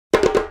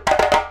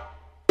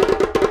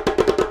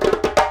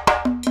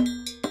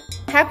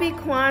Happy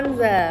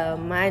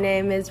Kwanzaa! My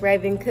name is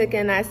Raven Cook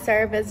and I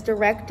serve as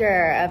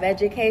Director of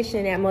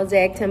Education at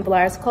Mosaic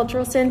Templars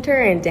Cultural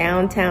Center in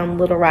downtown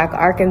Little Rock,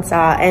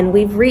 Arkansas. And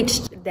we've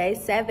reached day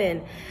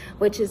 7,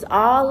 which is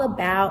all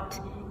about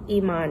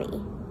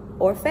Imani,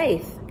 or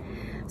faith.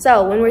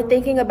 So when we're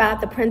thinking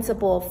about the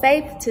principle of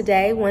faith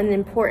today, one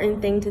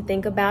important thing to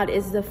think about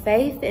is the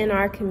faith in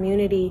our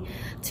community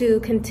to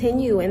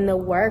continue in the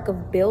work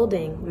of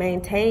building,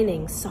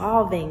 maintaining,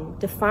 solving,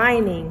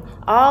 defining,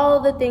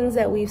 all the things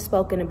that we've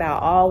spoken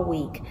about all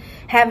week.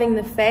 Having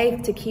the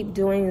faith to keep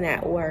doing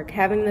that work,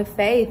 having the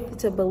faith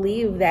to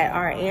believe that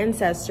our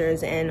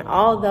ancestors and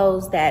all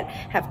those that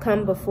have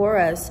come before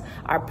us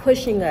are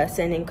pushing us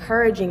and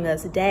encouraging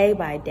us day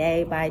by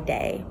day by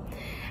day.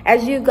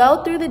 As you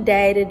go through the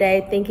day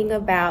today, thinking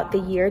about the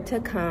year to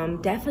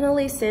come,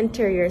 definitely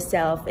center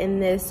yourself in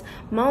this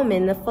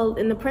moment,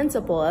 in the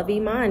principle of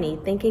Imani,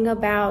 thinking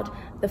about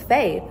the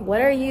faith.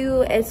 What are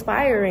you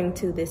aspiring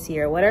to this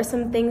year? What are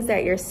some things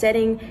that you're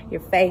setting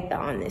your faith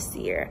on this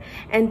year?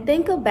 And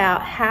think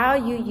about how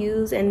you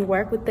use and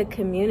work with the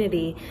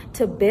community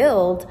to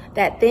build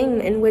that thing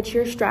in which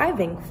you're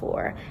striving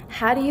for.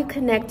 How do you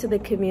connect to the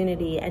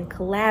community and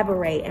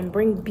collaborate and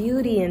bring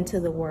beauty into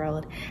the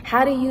world?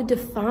 How do you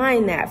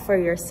define that for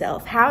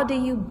yourself? How do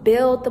you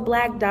build the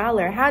black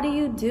dollar? How do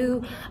you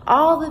do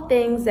all the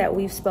things that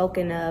we've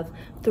spoken of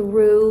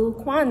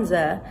through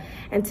Kwanzaa?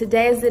 And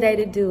today is the day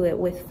to do it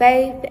with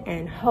faith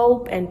and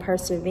hope and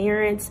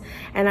perseverance.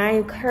 And I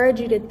encourage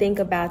you to think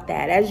about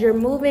that. As you're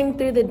moving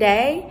through the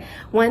day,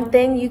 one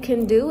thing you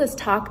can do is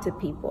talk to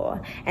people.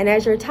 And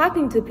as you're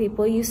talking to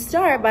people, you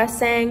start by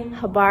saying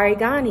Habari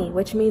Gani,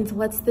 which means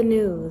what's the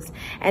news?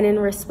 And in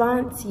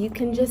response, you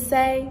can just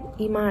say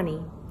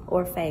Imani,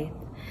 or faith.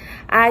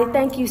 I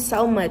thank you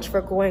so much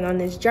for going on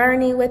this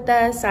journey with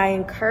us. I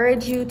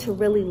encourage you to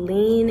really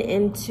lean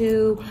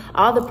into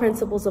all the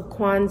principles of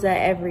Kwanzaa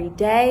every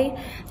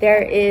day.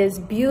 There is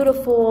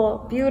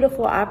beautiful,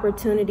 beautiful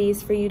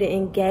opportunities for you to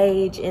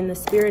engage in the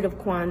spirit of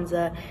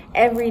Kwanzaa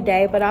every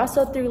day, but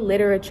also through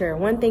literature.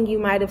 One thing you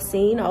might have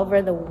seen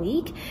over the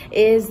week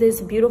is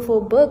this beautiful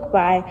book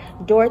by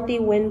Dorothy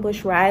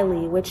Winbush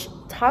Riley, which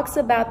talks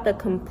about the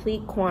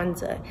complete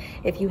Kwanzaa.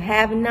 If you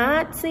have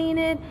not seen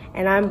it,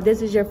 and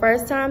this is your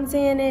first time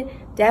seeing it,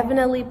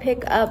 definitely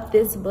pick up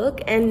this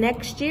book. And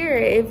next year,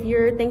 if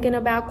you're thinking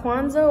about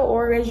Kwanzaa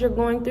or as you're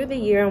going through the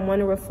year and want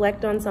to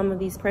reflect on some of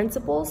these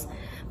principles,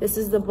 this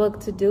is the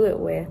book to do it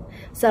with.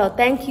 So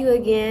thank you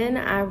again.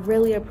 I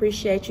really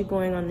appreciate you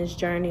going on this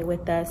journey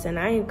with us. And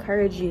I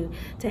encourage you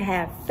to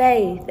have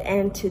faith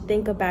and to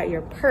think about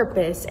your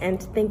purpose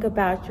and to think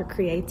about your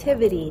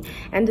creativity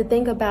and to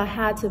think about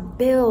how to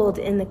build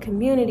in the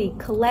community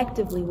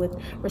collectively with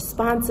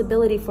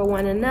responsibility for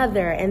one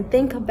another, and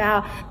think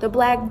about the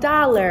black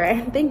dollar,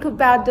 and think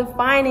about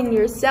defining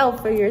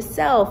yourself for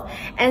yourself,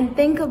 and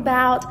think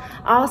about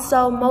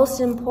also, most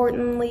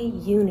importantly,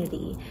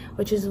 unity,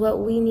 which is what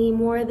we need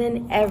more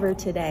than ever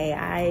today.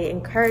 I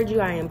encourage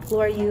you, I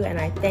implore you, and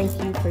I thank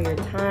you for your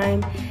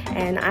time.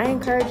 And I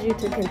encourage you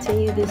to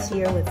continue this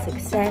year with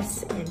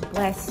success and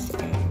blessed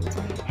and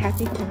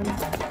happy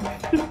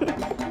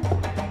Kwanzaa.